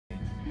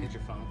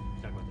Here's your phone.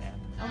 Talk about that.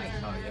 Oh, wait.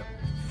 Oh, yep.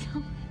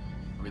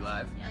 Are we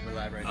live? Yeah. We're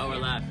live right now. Oh, we're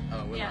live.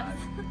 Oh, we're Yes.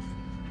 live.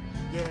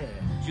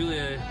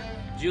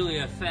 Yeah.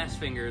 Julia Fast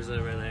Fingers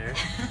over there.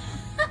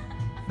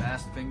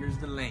 Fast Fingers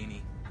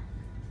Delaney.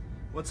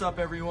 What's up,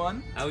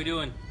 everyone? How we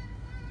doing?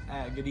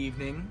 Good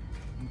evening.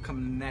 I'm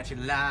coming at you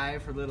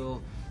live for a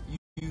little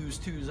Use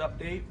 2's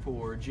update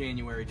for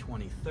January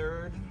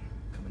 23rd.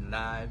 Coming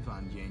live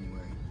on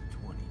January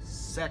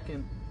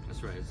 22nd.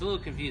 That's right. It's a little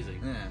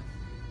confusing. Yeah.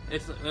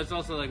 It's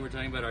also like we're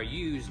talking about our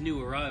used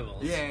new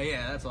arrivals.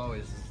 Yeah, that's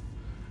always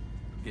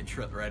get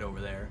tripped right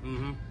over there.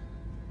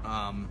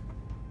 Mm-hmm.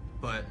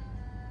 But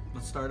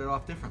let's start it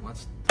off different.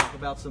 Let's talk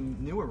about some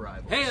new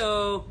arrivals.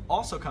 Heyo!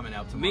 Also coming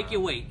out tomorrow. Make you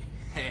wait.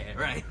 Hey,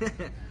 right.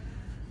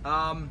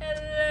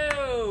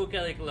 Hello,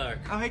 Kelly Clark.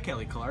 Oh, hey,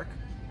 Kelly Clark.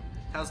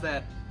 How's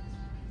that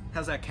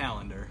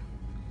calendar?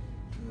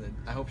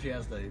 I hope she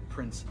has the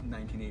Prince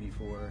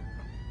 1984.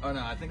 Oh,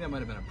 no, I think that might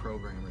have been a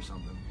program or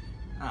something.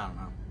 I don't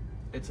know.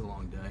 It's a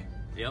long day.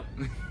 Yep.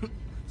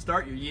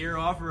 Start your year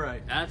off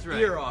right. That's right.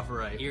 Year off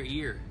right.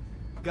 Ear.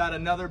 Got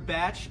another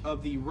batch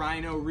of the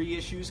Rhino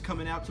reissues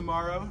coming out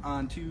tomorrow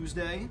on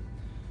Tuesday,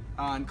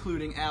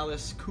 including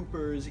Alice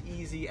Cooper's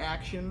Easy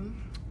Action.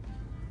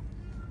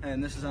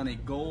 And this is on a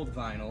gold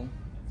vinyl.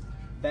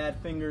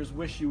 Badfinger's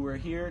Wish You Were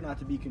Here, not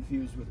to be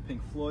confused with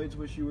Pink Floyd's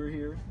Wish You Were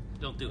Here.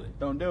 Don't do it.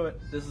 Don't do it.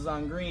 This is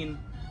on green.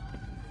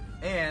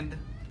 And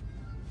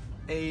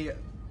a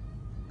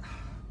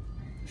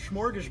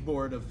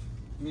smorgasbord of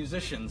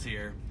musicians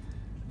here.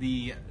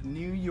 The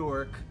New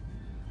York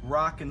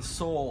Rock and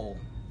Soul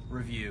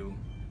Review.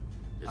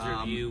 It's a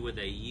review with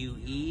a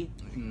UE,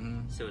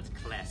 so it's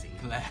classy.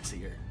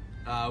 Classier.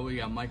 We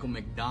got Michael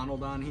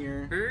McDonald on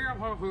here.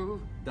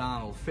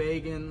 Donald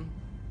Fagen.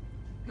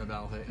 No,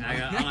 Donald Fagen. I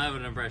don't have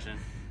an impression.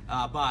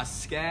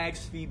 Boss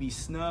Skaggs, Phoebe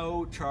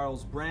Snow,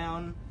 Charles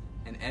Brown,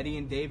 and Eddie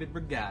and David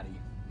Brigatti.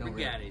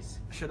 Brigattis.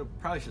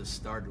 Probably should have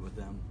started with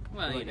them.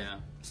 Well, you know.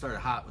 Started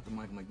hot with the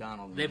Michael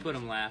McDonald. They put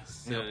them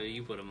last, so Yep.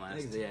 you put them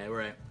last. Yeah,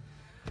 right.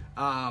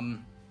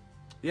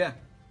 Yeah.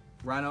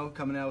 Rhino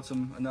coming out with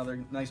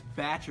another nice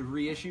batch of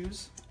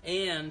reissues.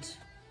 And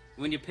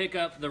when you pick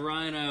up the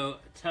Rhino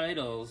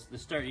titles, the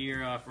Start Your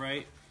Year Off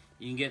Right,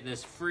 you can get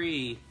this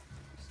free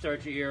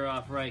Start Your Year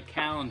Off Right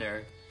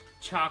calendar,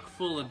 chock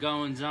full of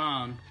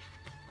goings-on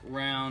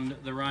around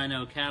the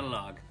Rhino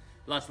catalog.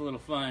 Lots of little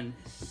fun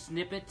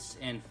snippets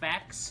and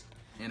facts.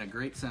 And a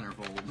great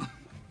centerfold.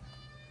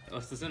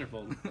 What's the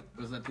centerfold?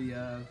 Was that the,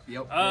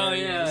 yep. Oh, there it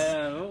yeah.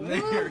 is.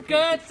 There it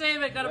Good, is.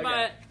 save it, gotta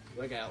buy it.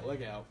 Look out,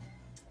 look out.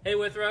 Hey,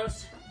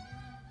 Withrose.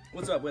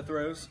 What's up,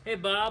 Withrose? Hey,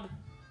 Bob.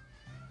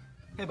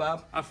 Hey,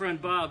 Bob. Our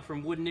friend Bob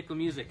from Wood Nickel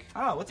Music.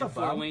 Oh, what's in up,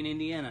 Bob? Fort Wayne,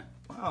 Indiana.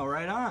 Wow,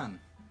 right on.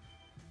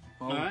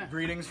 Well, All right.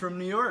 Greetings from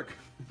New York.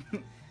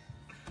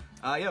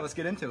 Yeah, let's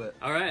get into it.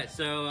 All right,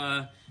 so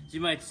as you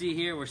might see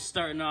here, we're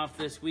starting off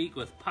this week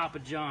with Papa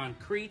John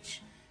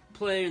Creech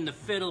playing the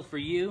fiddle for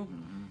you.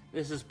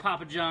 This is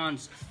Papa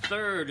John's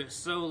third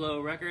solo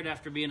record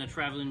after being a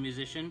traveling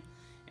musician,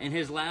 and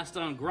his last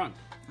on Grunt.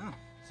 Oh.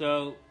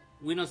 So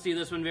we don't see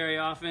this one very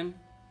often.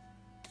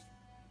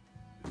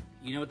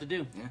 You know what to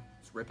do. Yeah,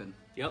 it's ripping.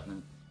 Yep.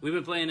 We've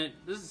been playing it.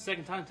 This is the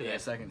second time today. Yeah,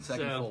 second So,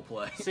 full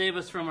play. Save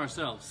us from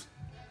ourselves.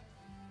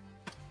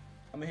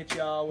 I'm gonna hit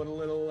y'all with a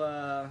little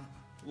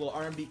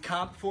R&B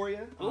comp for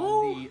you Ooh.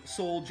 on the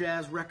Soul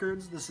Jazz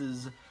Records. This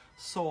is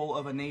Soul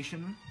of a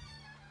Nation.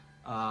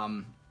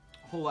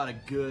 Whole lot of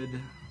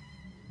good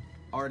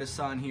artists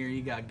on here.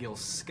 You got Gil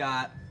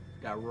Scott,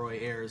 got Roy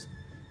Ayers,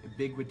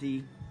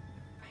 Ubiquity.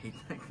 I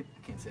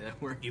can't say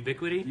that word.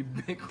 Ubiquity?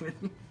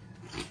 Ubiquity.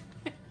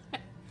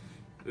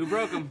 Who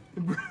broke them?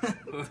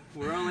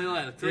 We're only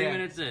like 3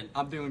 minutes in.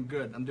 I'm doing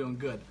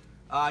good.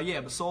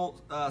 Yeah, but Soul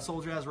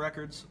Jazz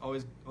Records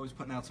always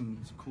putting out some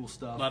cool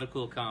stuff. A lot of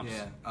cool comps.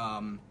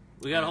 Yeah.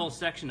 We got a whole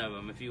section of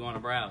them if you want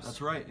to browse. That's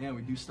right. Yeah,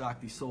 we do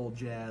stock the Soul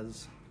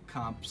Jazz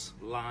comps.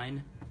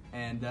 Line.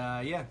 And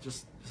yeah,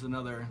 just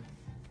another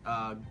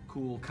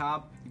cool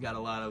comp. You got a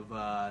lot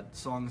of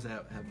songs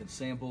that have been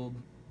sampled,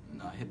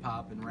 hip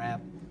hop and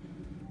rap.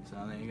 So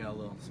then you got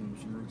some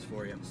roots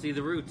for you. See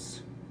the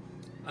roots.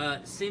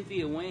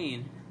 Cynthia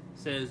Wayne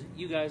says,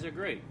 you guys are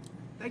great.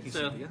 Thank you,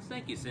 So, Cynthia.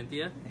 thank you,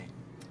 Cynthia. Hey.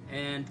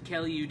 And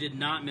Kelly, you did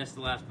not miss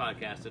the last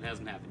podcast. It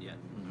hasn't happened yet.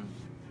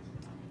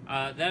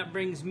 That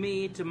brings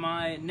me to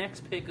my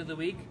next pick of the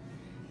week.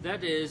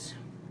 That is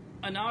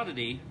an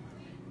oddity.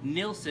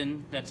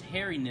 Nilsson, that's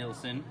Harry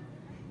Nilsson,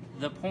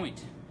 The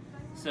Point.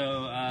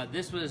 So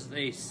this was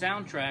a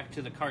soundtrack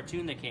to the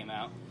cartoon that came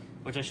out,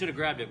 which I should have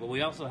grabbed it, but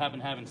we also happen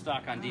to have in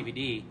stock on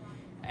DVD.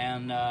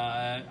 And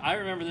I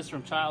remember this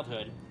from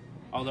childhood,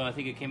 although I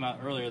think it came out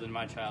earlier than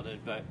my childhood,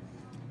 but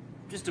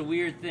just a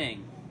weird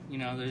thing. You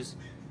know, there's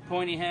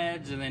pointy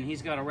heads, and then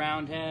he's got a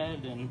round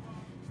head, and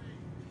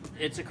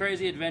it's a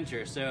crazy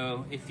adventure.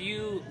 So if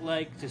you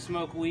like to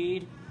smoke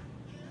weed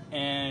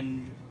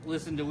and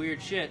listen to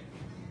weird shit,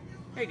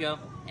 there you go.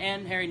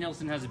 And Harry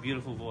Nilsson has a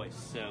beautiful voice,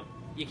 so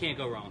you can't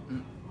go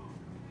wrong.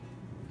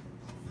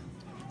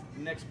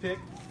 Next pick,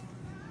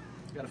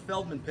 got a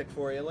Feldman pick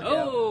for you. Look out.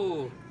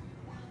 Oh!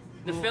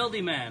 The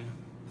Feldy Man.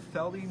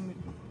 Feldy...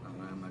 Oh,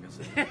 I'm not gonna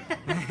say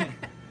that.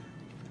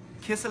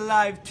 Kiss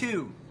Alive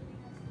 2.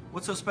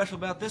 What's so special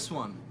about this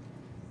one?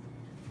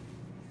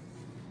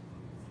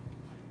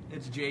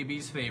 It's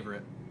JB's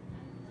favorite.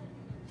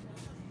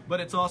 But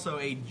it's also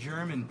a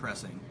German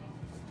pressing.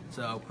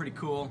 So, pretty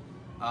cool.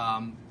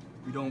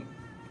 We don't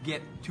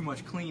get too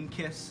much clean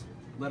Kiss,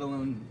 let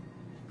alone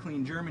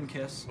clean German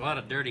Kiss. A lot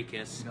of dirty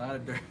Kiss. Not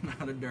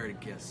a dirty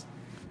Kiss.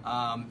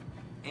 And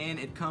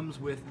it comes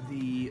with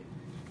the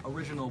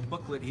original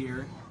booklet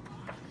here,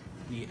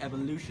 The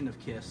Evolution of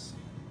Kiss.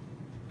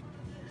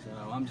 So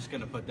I'm just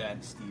gonna put that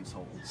in Steve's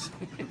holds.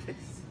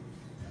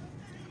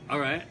 All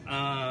right.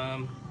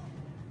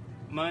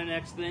 My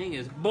next thing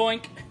is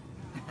boink,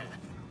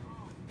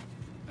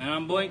 and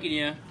I'm boinking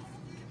you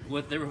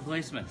with the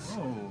replacements.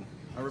 Oh,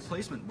 a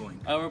replacement boink.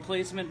 A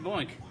replacement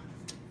boink.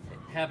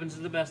 It happens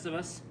to the best of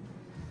us.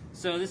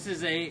 So this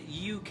is a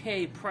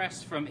UK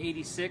press from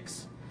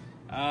 '86.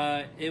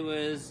 It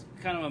was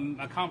kind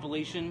of a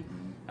compilation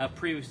of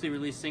previously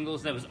released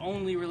singles that was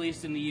only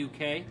released in the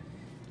UK.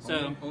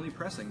 So only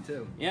pressing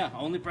too. Yeah,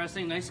 only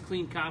pressing. Nice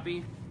clean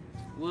copy.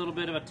 A little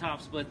bit of a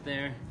top split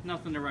there.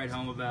 Nothing to write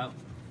home about.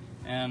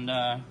 And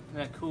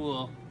that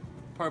cool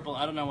purple.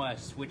 I don't know why I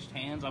switched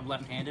hands. I'm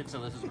left-handed,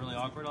 so this is really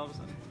awkward all of a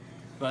sudden.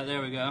 But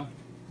there we go.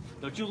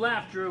 Don't you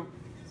laugh, Drew.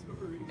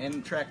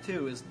 And track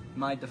 2 is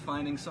my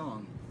defining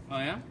song. Oh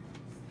yeah?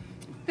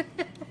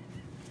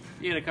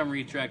 You gotta come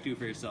read track 2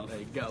 for yourself. There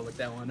you go. Look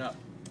that one up.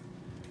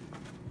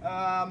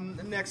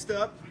 Next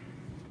up,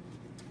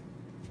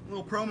 a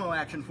little promo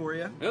action for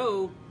you.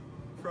 Oh.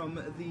 From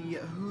the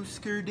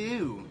Husker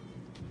Du.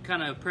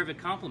 Kind of perfect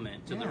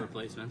compliment to the Yeah.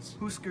 replacements.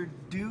 Husker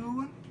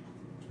Du?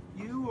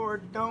 You or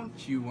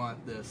don't you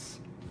want this?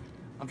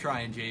 I'm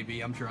trying,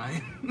 JB. I'm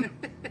trying.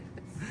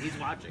 He's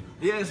watching.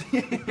 Yes.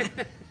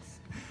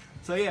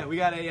 So yeah, we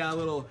got a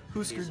little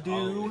Husker He's Du.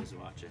 always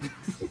watching.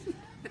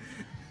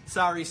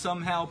 Sorry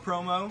Somehow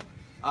promo.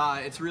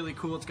 It's really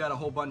cool. It's got a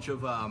whole bunch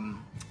of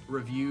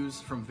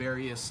reviews from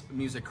various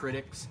music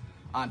critics.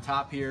 On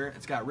top here,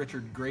 it's got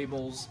Richard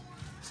Grable's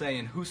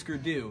saying Husker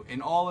Du,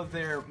 in all of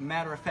their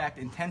matter-of-fact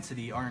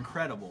intensity, are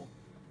incredible.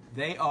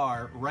 They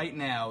are, right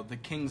now, the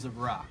kings of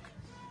rock.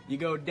 You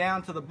go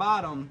down to the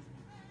bottom,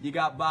 you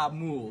got Bob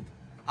Mould.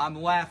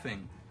 I'm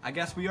laughing. I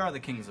guess we are the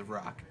kings of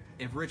rock.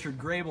 If Richard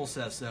Grable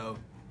says so,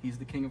 he's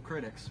the king of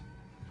critics.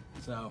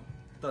 So,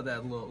 thought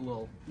that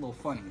little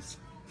funnies.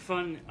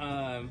 Fun,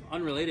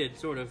 unrelated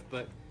sort of,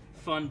 but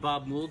fun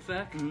Bob Mould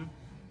fact. Mm-hmm.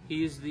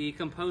 He's the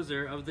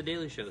composer of the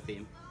Daily Show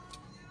theme.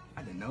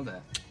 I didn't know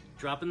that.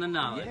 Dropping the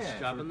knowledge. Yeah,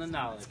 Dropping the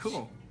knowledge. It's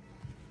cool.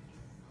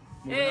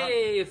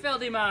 Hey,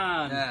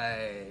 Feldyman!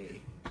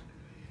 Hey.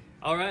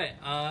 All right,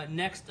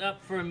 next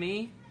up for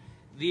me,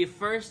 the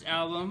first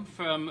album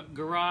from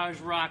garage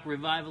rock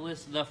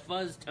revivalist The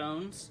Fuzz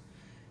Tones.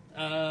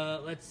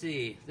 Let's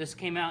see, this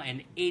came out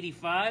in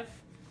 '85.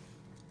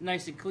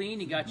 Nice and clean.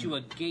 You got you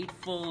a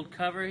gatefold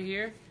cover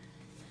here.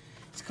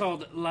 It's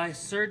called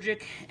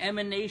Lysergic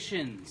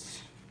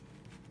Emanations.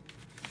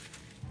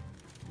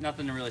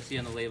 Nothing to really see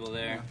on the label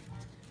there. Yeah.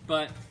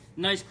 But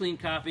nice clean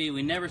copy.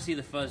 We never see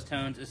the Fuzz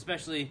Tones,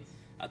 especially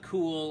a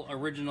cool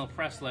original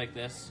press like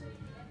this.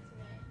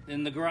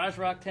 And the garage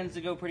rock tends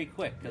to go pretty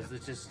quick because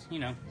it's just, you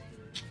know,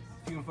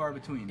 Few and far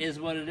between. is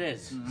what it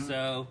is.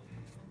 So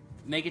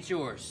make it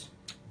yours.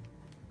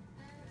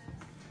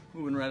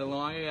 Moving right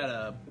along, I got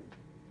a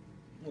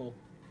little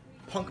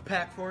punk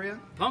pack for you.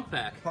 Punk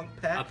pack. Punk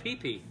pack. A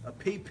PP. A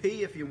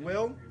PP, if you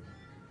will.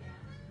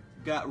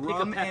 Got Pick a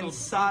Rum pack and of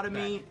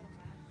Sodomy punk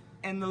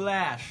and the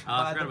Lash Oh,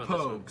 I by forgot the about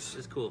this one. Pogues.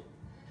 It's cool.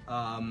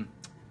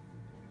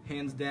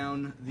 Hands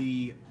down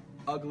the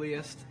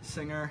ugliest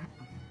singer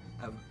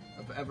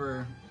I've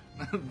ever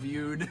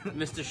viewed.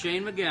 Mr.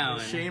 Shane McGowan.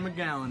 Shane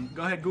McGowan.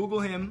 Go ahead, Google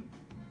him.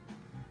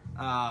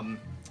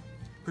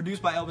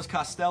 Produced by Elvis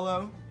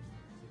Costello.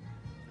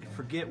 I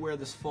forget where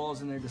this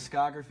falls in their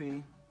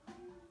discography.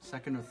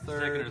 Second or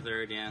third. Second or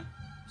third, yeah.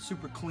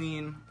 Super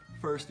clean.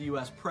 First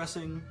U.S.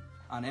 pressing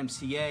on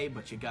MCA,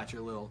 but you got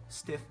your little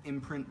stiff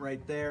imprint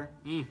right there.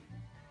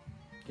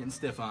 Getting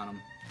stiff on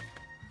them.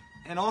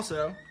 And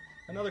also,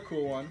 another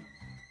cool one.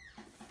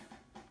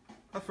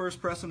 A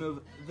first pressing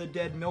of The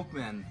Dead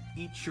Milkmen,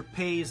 Eat Your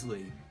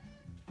Paisley.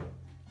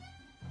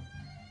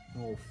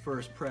 Little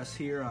first press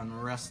here on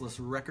Restless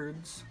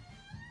Records.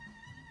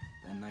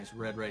 That nice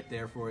red right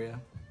there for you.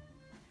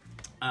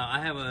 I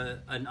have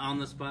an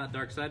on-the-spot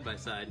dark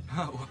side-by-side.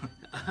 Oh,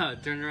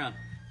 Turn it around.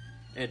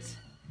 It's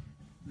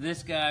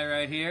this guy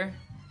right here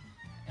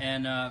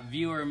and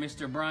viewer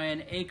Mr.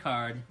 Brian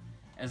Acard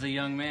as a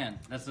young man.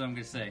 That's what I'm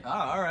going to say.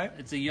 all right.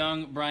 It's a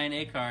young Brian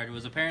Acard who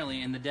was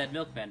apparently in the Dead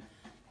Milkmen.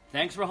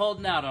 Thanks for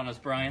holding out on us,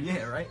 Brian.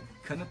 Yeah, right.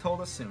 Couldn't have told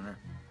us sooner.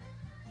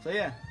 So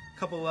yeah, a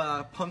couple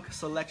punk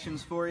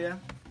selections for you.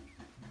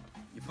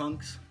 You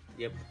punks.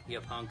 Yep,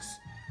 punks.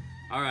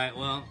 All right,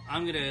 well,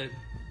 I'm going to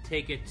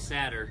take it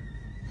sadder,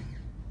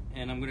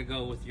 and I'm going to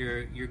go with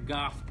your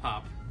goth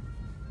pop,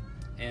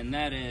 and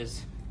that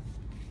is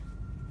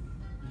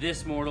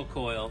This Mortal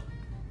Coil.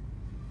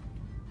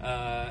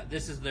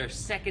 This is their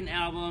second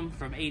album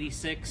from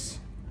 '86.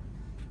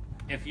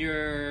 If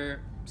you're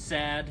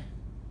sad,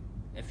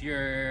 if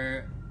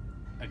you're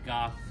a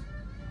goth,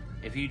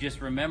 if you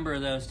just remember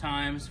those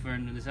times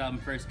when this album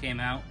first came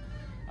out,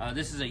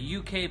 this is a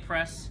UK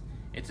press.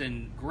 It's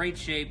in great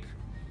shape,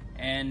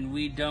 and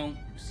we don't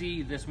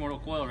see this Mortal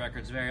Coil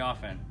Records very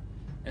often,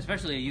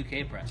 especially a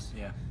UK press.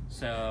 Yeah.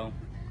 So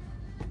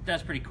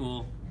that's pretty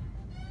cool.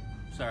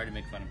 Sorry to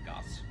make fun of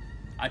goths.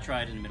 I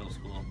tried in middle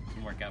school.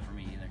 Didn't work out for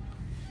me either.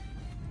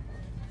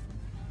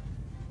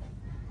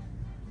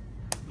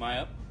 Am I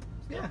up?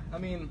 Yeah, I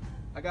mean,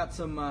 I got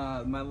some,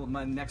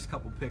 my next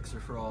couple picks are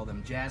for all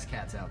them jazz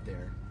cats out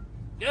there.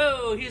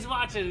 Oh, he's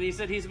watching, and he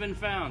said he's been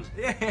found.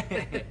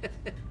 Yeah.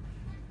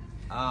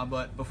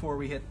 But before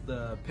we hit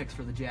the picks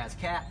for the jazz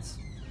cats,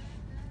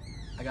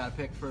 I got a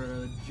pick for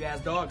the jazz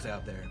dogs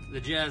out there. The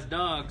Jazz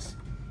Dogs,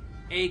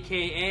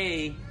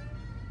 a.k.a.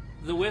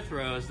 the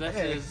Withrows. That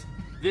is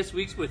this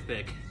week's with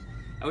pick.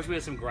 I wish we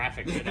had some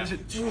graphics right now.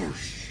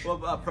 Well,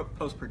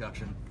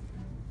 post-production.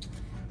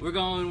 We're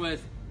going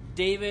with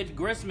David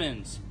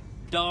Grissman's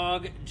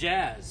Dog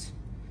Jazz.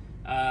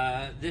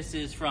 This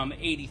is from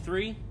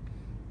 '83.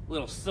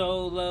 Little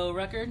solo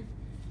record.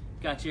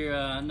 Got your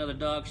another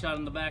dog shot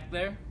in the back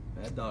there.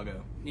 That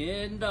doggo.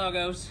 Yeah, and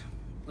doggos.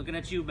 Looking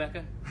at you,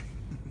 Becca.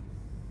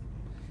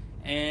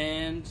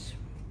 And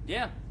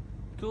yeah,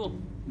 cool.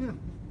 Yeah,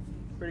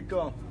 pretty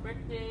cool.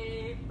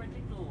 Pretty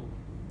cool.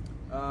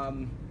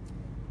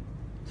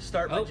 To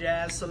start my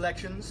jazz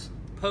selections.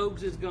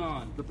 Pogues is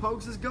gone. The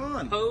Pogues is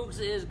gone. Pogues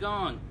is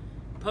gone.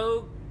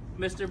 Pogue,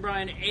 Mr.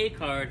 Brian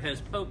Acard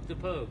has poked the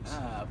Pogues.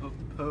 Poke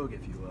the Pogue,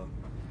 if you will.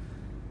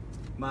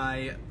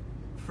 My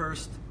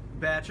first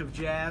batch of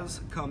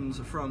jazz comes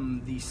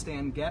from the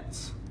Stan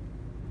Getz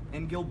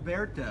and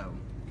Gilberto.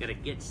 Gotta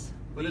get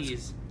But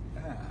these.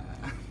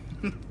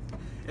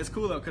 It's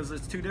cool though, because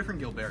it's two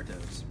different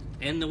Gilbertos.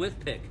 And the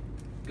with pick,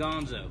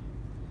 Gonzo.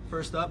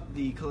 First up,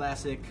 the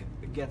classic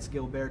Getz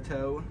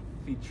Gilberto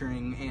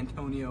featuring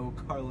Antonio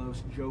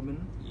Carlos Jobim.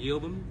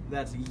 Yobum.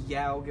 That's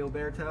Yao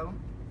Gilberto,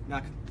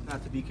 not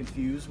to be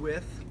confused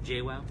with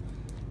JWoww.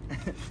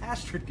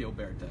 Astrid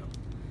Gilberto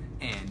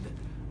and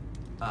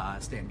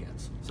Stan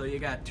Getz. So you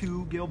got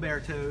two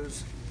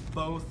Gilbertos,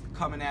 both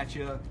coming at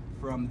you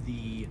from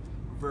the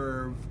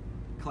Verve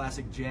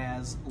classic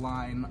jazz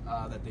line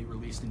that they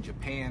released in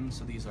Japan.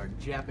 So these are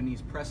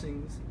Japanese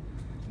pressings.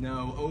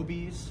 No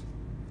obies,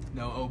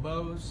 no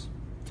oboes.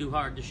 Too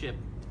hard to ship.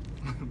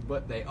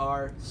 But they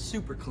are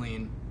super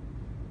clean.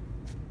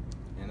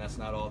 And that's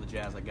not all the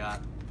jazz I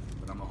got,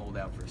 but I'm gonna hold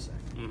out for a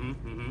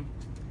second.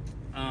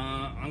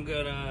 I'm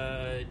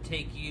gonna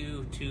take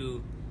you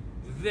to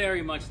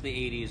very much the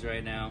 80s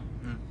right now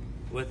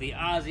with the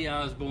Ozzy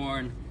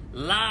Osbourne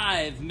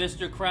live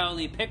Mr.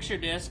 Crowley picture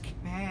disc.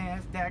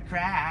 Mr.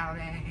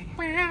 Crowley.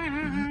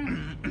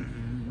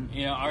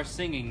 You know, our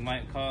singing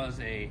might cause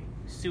a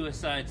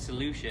suicide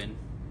solution.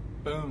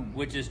 Boom.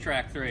 Which is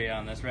track 3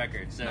 on this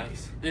record. So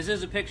nice. This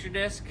is a picture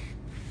disc.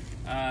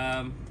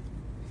 You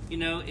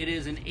know, it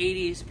is an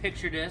 80s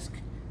picture disc,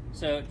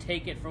 so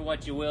take it for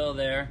what you will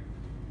there.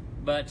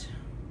 But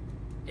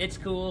it's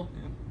cool.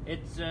 Yeah.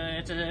 It's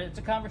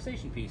a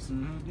conversation piece.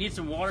 Need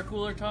some water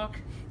cooler talk?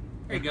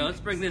 There you go. Let's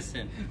bring this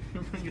in.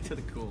 Bring it to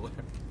the cooler.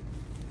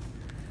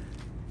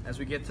 As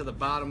we get to the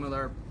bottom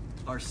of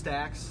our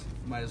stacks,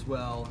 might as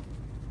well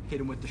hit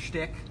them with the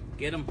shtick.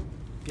 Get them.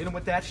 Get them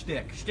with that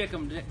shtick. Shtick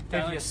them.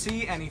 If you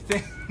see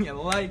anything you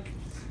like,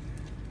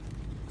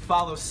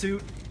 follow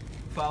suit.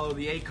 Follow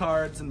the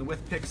A-cards and the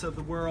with picks of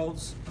the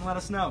worlds, and let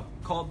us know.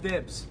 Call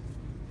dibs.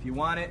 If you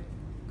want it,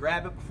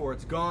 grab it before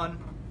it's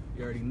gone.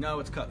 You already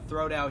know it's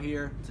cutthroat out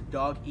here. It's a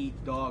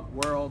dog-eat-dog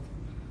world.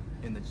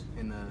 In the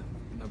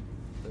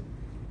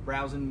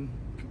browsing,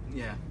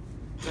 yeah.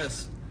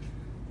 Just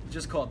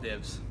call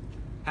dibs.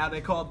 How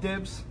they call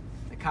dibs?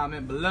 They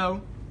comment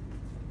below.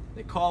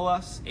 They call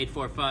us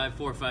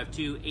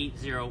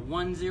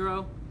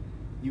 845-452-8010.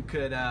 You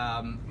could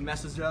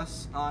message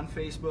us on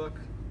Facebook.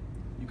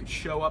 You could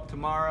show up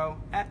tomorrow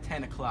at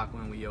 10 o'clock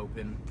when we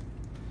open.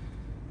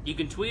 You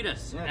can tweet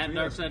us at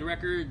Darkside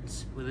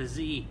Records with a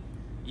Z.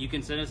 You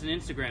can send us an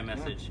Instagram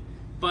message.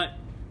 But,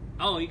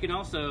 you can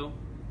also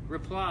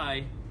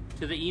reply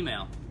to the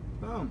email.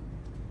 Boom.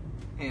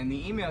 And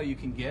the email you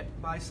can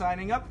get by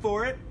signing up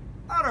for it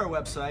on our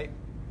website,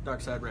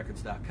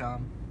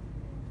 darksiderecords.com.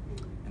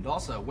 And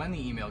also, when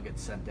the email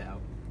gets sent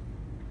out,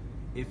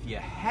 if you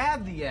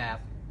have the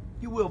app,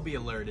 you will be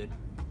alerted.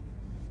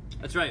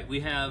 That's right. We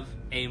have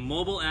a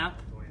mobile app.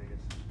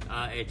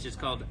 It's just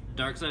called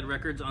Darkside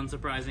Records,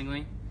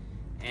 unsurprisingly.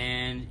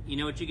 And you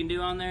know what you can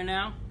do on there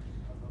now?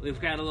 We've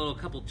got a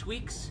couple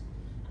tweaks,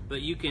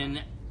 but you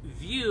can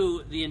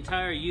view the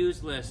entire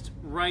used list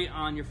right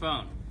on your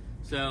phone.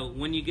 So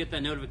when you get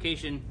that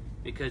notification,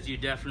 because you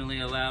definitely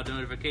allowed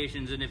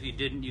notifications, and if you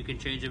didn't, you can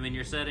change them in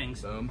your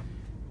settings. Boom.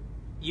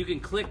 You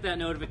can click that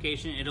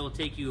notification. It'll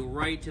take you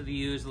right to the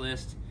used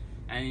list,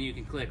 and then you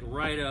can click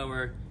right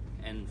over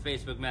and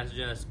Facebook message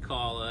us,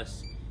 call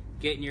us,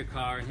 get in your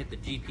car and hit the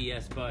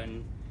GPS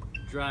button,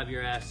 drive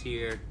your ass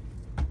here,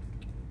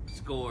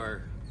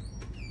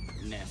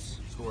 score-ness.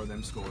 Score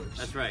them scores.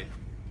 That's right.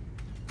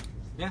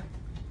 Yeah.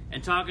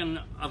 And talking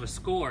of a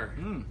score,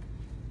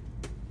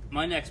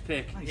 my next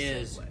pick Nice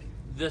is segue.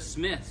 The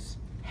Smiths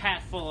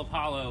Hatful of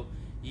Hollow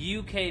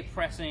UK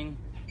pressing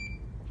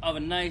of a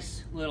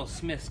nice little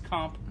Smiths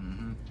comp.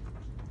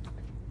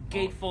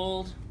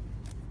 Gatefold,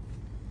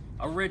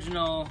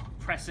 original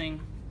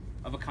pressing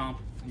of a comp.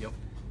 Yep.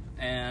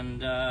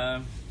 And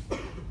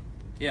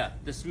yeah,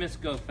 the Smiths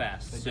go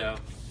fast. So,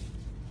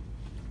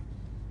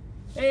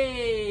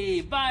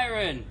 hey,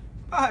 Byron.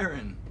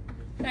 Byron.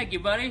 Thank you,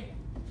 buddy.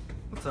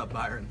 What's up,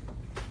 Byron?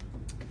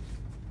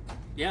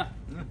 Yeah,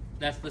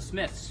 that's the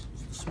Smiths.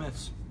 It's the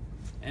Smiths.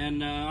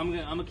 And I'm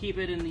gonna keep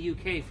it in the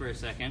UK for a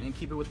second. And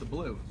keep it with the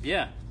blue.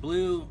 Yeah,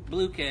 blue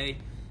K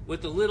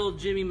with the little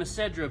Jimmy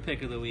Macedra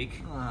pick of the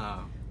week.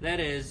 Oh. That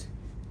is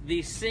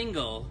the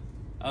single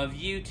of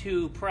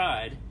U2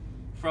 Pride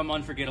from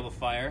Unforgettable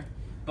Fire.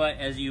 But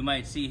as you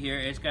might see here,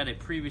 it's got a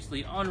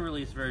previously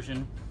unreleased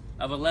version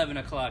of 11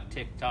 O'Clock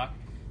TikTok.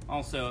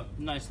 Also,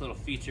 nice little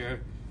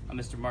feature of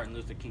Mr. Martin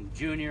Luther King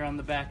Jr. on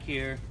the back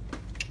here.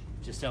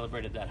 Just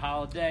celebrated that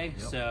holiday.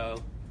 Yep.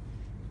 So,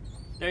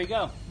 there you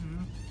go.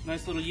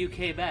 Nice little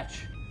UK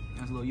batch.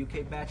 Nice little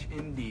UK batch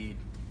indeed.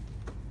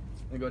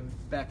 Gonna go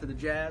back to the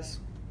jazz.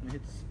 Gonna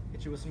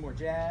hit you with some more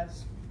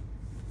jazz.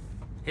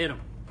 Hit 'em.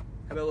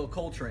 How about a little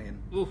Coltrane?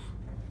 Oof.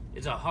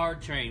 It's a hard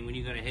train when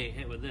you gotta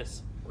hit with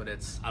this. But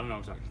it's I don't know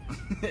what I'm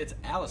talking about. it's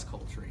Alice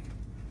Coltrane.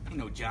 You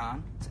know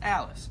John. It's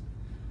Alice.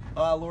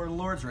 Lord of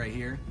Lords right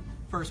here.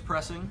 First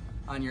pressing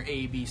on your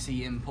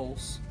ABC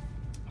Impulse.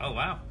 Oh,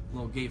 wow.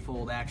 Little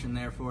gatefold action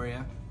there for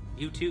you.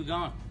 U2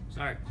 gone.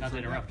 Sorry, not to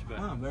interrupt, but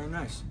Oh, very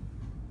nice.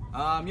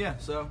 Yeah,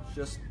 so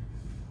just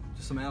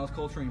some Alice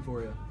Coltrane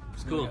for you.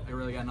 It's cool. I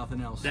really got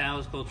nothing else. the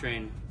Alice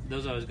Coltrane,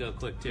 those always go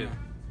quick too.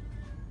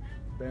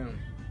 Boom.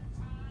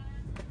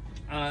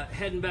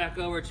 Heading back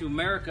over to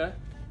America,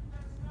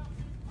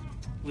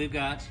 we've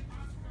got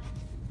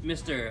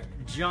Mr.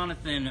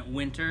 Jonathan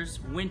Winters,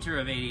 Winter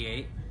of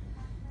 '88.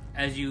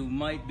 As you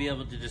might be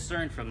able to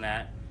discern from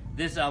that,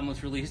 this album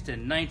was released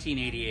in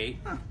 1988,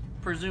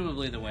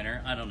 presumably the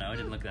winter. I don't know, I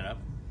didn't look that up.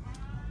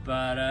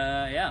 But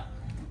yeah,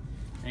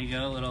 there you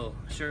go, a little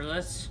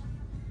shirtless.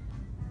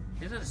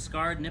 Is that a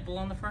scarred nipple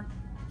on the front?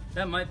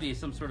 That might be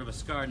some sort of a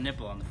scarred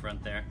nipple on the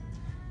front there.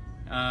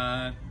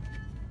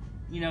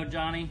 You know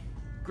Johnny,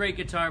 great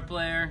guitar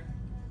player.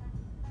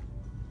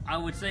 I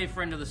would say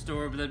friend of the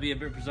store, but that'd be a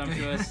bit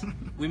presumptuous.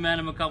 We met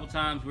him a couple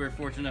times. We were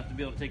fortunate enough to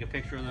be able to take a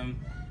picture of him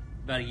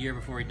about a year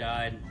before he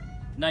died.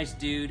 Nice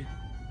dude.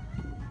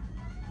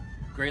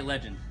 Great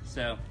legend.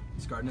 So,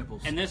 Scarred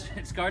nipples. and this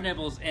scarred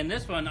nipples, and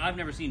this one I've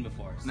never seen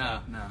before. So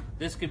No.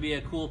 this could be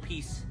a cool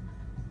piece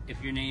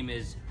if your name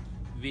is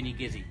Vinny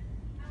Gizzy.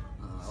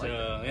 I So, like that.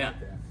 I yeah. like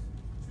that.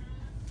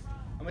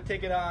 I'm gonna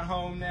take it on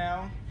home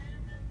now.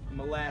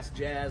 My last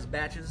jazz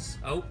batches.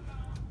 Oh,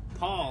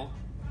 Paul,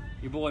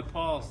 your boy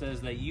Paul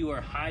says that you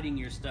are hiding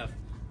your stuff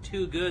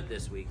too good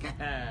this week.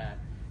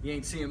 You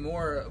ain't seeing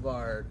more of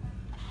our.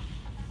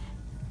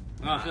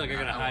 Oh, I feel like I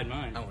gotta hide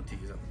mine. I won't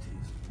tease.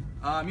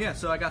 Yeah,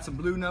 so I got some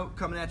Blue Note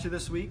coming at you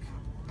this week.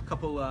 A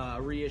couple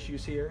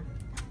reissues here.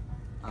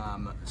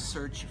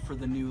 Search for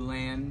the New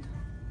Land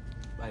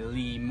by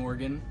Lee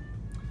Morgan.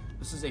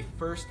 This is a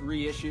first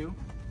reissue.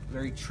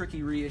 Very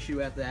tricky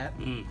reissue at that.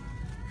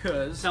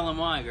 Because Tell him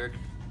why, Girk.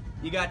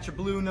 you got your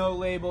Blue Note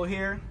label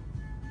here.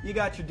 You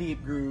got your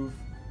Deep Groove.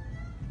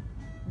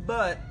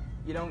 But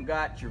you don't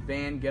got your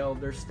Van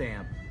Gelder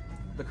stamp.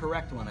 The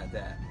correct one at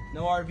that.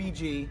 No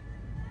RVG,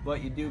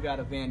 but you do got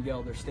a Van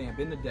Gelder stamp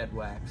in the dead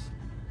wax.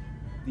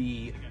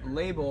 The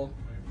label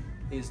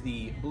is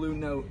the Blue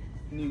Note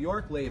New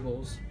York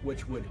labels,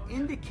 which would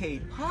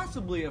indicate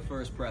possibly a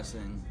first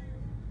pressing.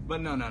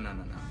 But no.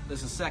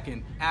 This is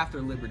second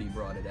after Liberty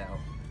brought it out.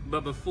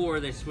 But before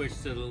they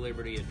switched to the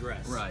Liberty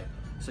address. Right.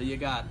 So you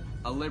got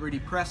a Liberty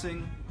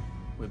pressing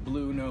with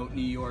Blue Note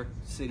New York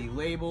City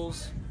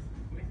labels.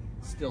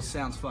 Still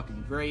sounds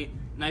fucking great.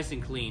 Nice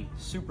and clean.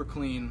 Super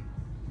clean.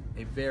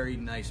 A very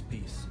nice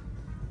piece.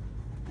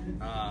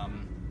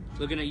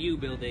 Looking at you,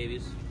 Bill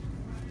Davies.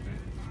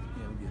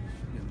 Yeah, we'll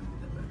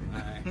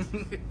get that back.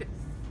 Alright.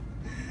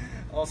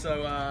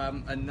 Also,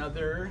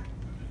 another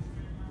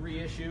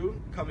reissue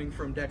coming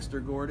from Dexter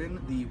Gordon,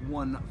 the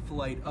One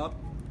Flight Up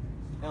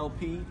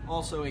LP.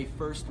 Also a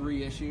first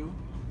reissue.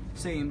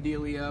 Same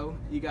dealio.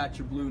 You got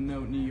your Blue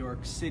Note New York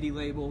City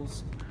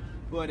labels,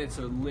 but it's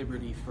a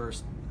Liberty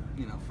first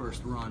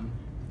run.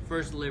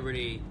 First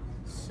Liberty,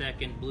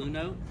 second Blue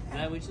Note. Is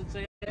that what we should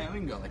say? Yeah, we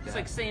can go like that. It's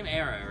like same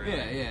era,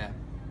 right? Yeah.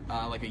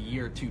 Like a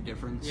year or two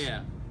difference.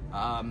 Yeah.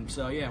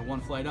 So yeah,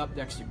 One Flight Up,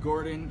 Dexter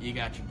Gordon. You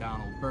got your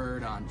Donald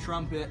Byrd on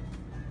trumpet.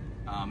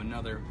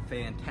 Another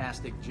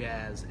fantastic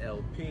jazz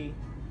LP.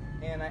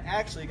 And I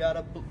actually got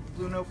a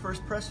Blue Note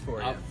first press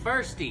for you. A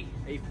firstie.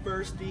 A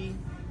firstie.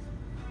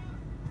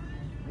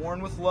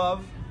 Worn with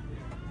love.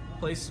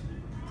 Plays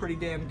pretty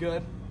damn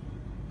good.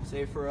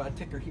 Save for a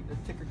tick or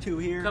two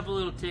here. A couple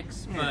little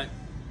ticks, Yeah. but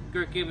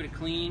Girk gave it a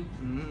clean.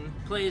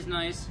 Mm-hmm. Plays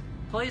nice.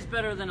 Plays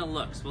better than it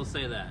looks, we'll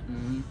say that.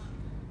 Mm-hmm.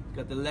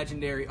 Got the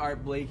legendary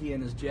Art Blakey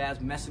and his Jazz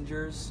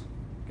Messengers.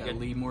 Got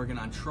Lee Morgan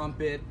on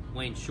trumpet.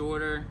 Wayne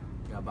Shorter.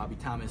 Got Bobby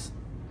Thomas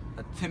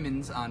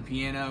Timmons on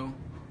piano.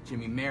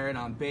 Jimmy Merritt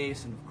on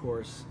bass, and of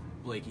course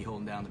Blakey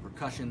holding down the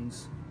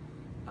percussions.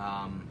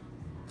 Yeah,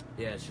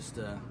 it's just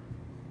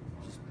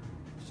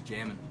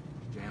jamming.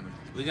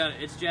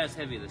 It's jazz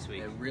heavy this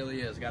week. It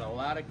really is. Got a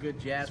lot of good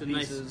jazz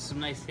pieces. Some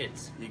nice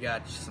hits. You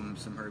got some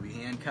Herbie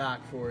Hancock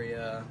for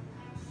you.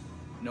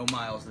 No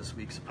Miles this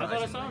week, I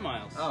surprisingly. thought I saw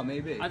Miles. Oh,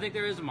 maybe. I think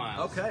there is a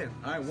Miles. Okay.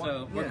 All right.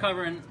 So we're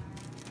covering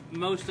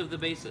most of the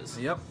bases.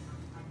 Yep.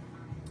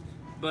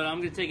 But I'm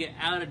going to take it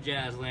out of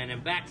jazz land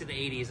and back to the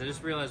 80s. I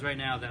just realized right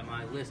now that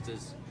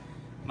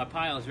my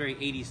pile is very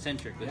 80s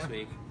centric this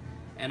week.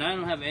 And I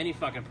don't have any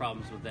fucking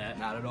problems with that.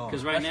 Not at all.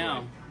 Because right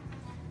now,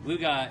 we've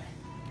got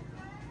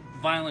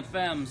Violent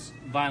Femmes.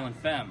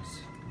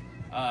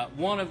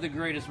 One of the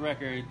greatest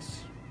records.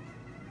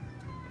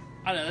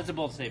 I know, that's a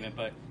bold statement,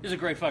 but it's a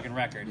great fucking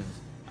record.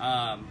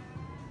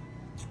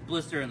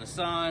 Blister in the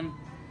Sun.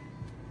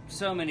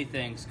 So many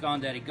things.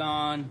 Gone Daddy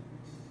Gone.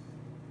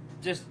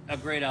 Just a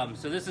great album.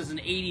 So this is an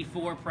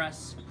 84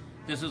 press.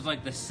 This was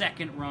like the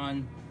second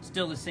run.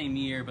 Still the same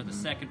year, but the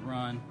second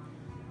run.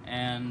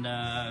 And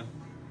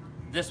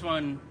this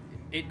one,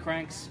 it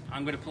cranks.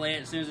 I'm going to play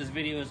it as soon as this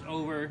video is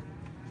over.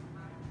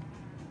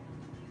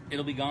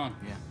 It'll be gone.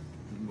 Yeah,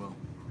 it will.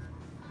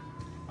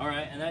 All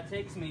right, and that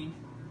takes me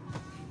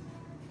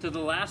to the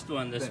last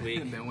one this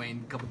week. Been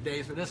waiting a couple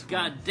days for this one.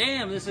 God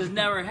damn, this has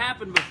never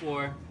happened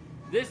before.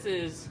 This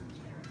is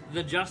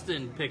the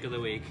Justin pick of the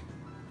week.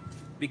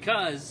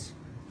 Because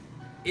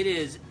it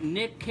is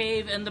Nick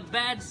Cave and the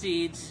Bad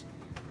Seeds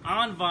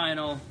on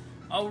vinyl,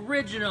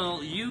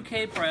 original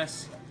UK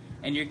press,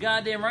 and you're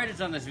goddamn right it's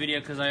on this video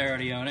because I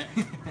already own it.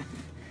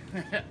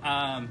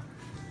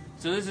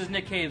 So this is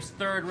Nick Cave's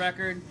third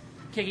record,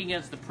 Kicking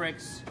Against the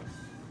Pricks.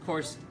 Of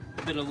course,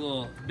 did a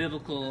little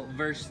biblical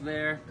verse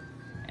there,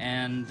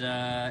 and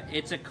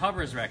it's a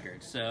covers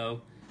record.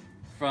 So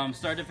from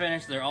start to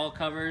finish, they're all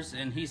covers,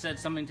 and he said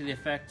something to the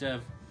effect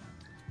of,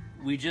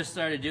 we just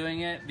started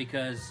doing it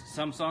because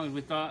some songs we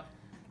thought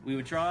we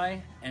would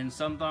try, and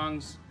some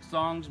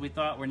songs we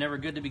thought were never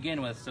good to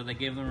begin with, so they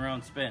gave them their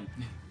own spin.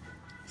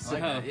 So,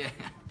 like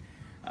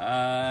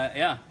that,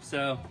 yeah.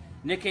 So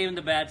Nick Cave and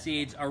the Bad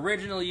Seeds,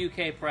 original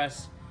UK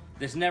press.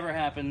 This never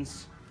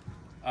happens.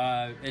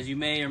 As you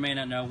may or may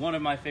not know, one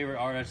of my favorite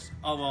artists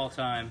of all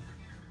time.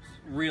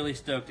 Really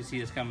stoked to see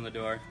this come in the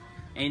door.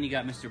 And you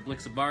got Mr.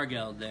 Blixa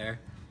Bargeld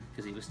there,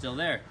 because he was still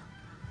there.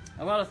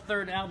 A lot of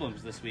third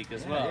albums this week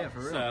as well. Yeah, for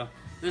real. So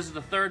this is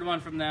the third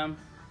one from them,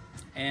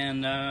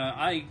 and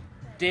I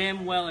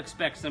damn well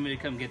expect somebody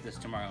to come get this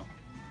tomorrow.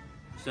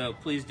 So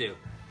please do.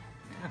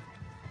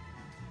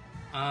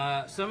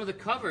 Yeah. Some of the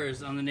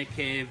covers on the Nick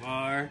Cave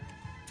are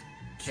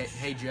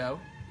Hey Joe.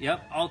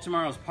 Yep, All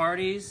Tomorrow's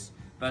Parties.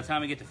 By the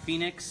time we get to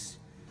Phoenix,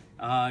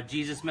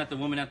 Jesus Met the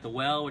Woman at the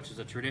Well, which is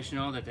a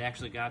traditional that they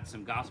actually got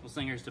some gospel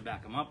singers to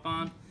back them up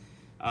on.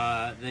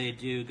 They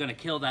do Gonna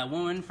Kill That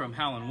Woman from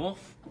Howlin'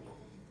 Wolf.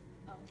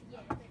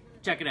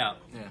 Check it out.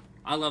 Yeah.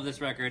 I love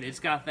this record. It's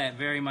got that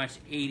very much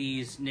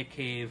 80s Nick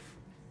Cave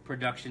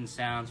production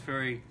sounds.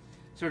 Very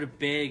sort of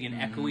big and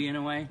echoey in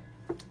a way.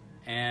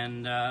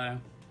 And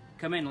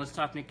come in, let's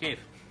talk Nick Cave.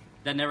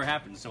 That never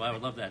happened, so I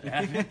would love that to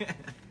happen.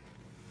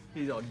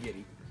 He's all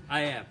giddy. I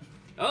am.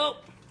 Oh!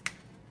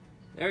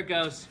 There it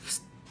goes.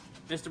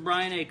 Mr.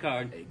 Brian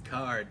A-Card.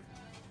 A-Card.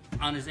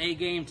 On his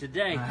A-game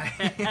today.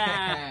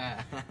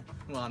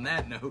 Well, on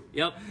that note.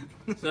 Yep.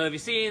 So if you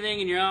see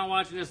anything and you're not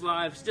watching this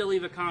live, still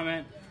leave a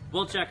comment.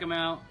 We'll check them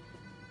out.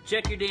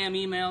 Check your damn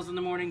emails in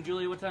the morning.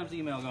 Julia, what time's the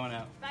email going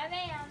out? 5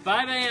 a.m.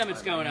 5 a.m.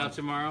 it's going out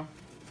tomorrow.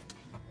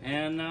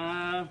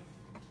 And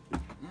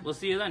we'll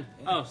see you then.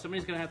 Oh,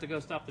 somebody's going to have to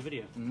go stop the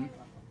video.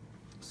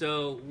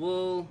 So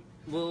we'll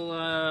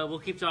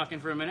keep talking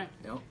for a minute.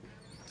 Yep.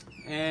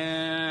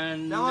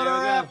 And Download there our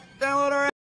we go. app. Download our app.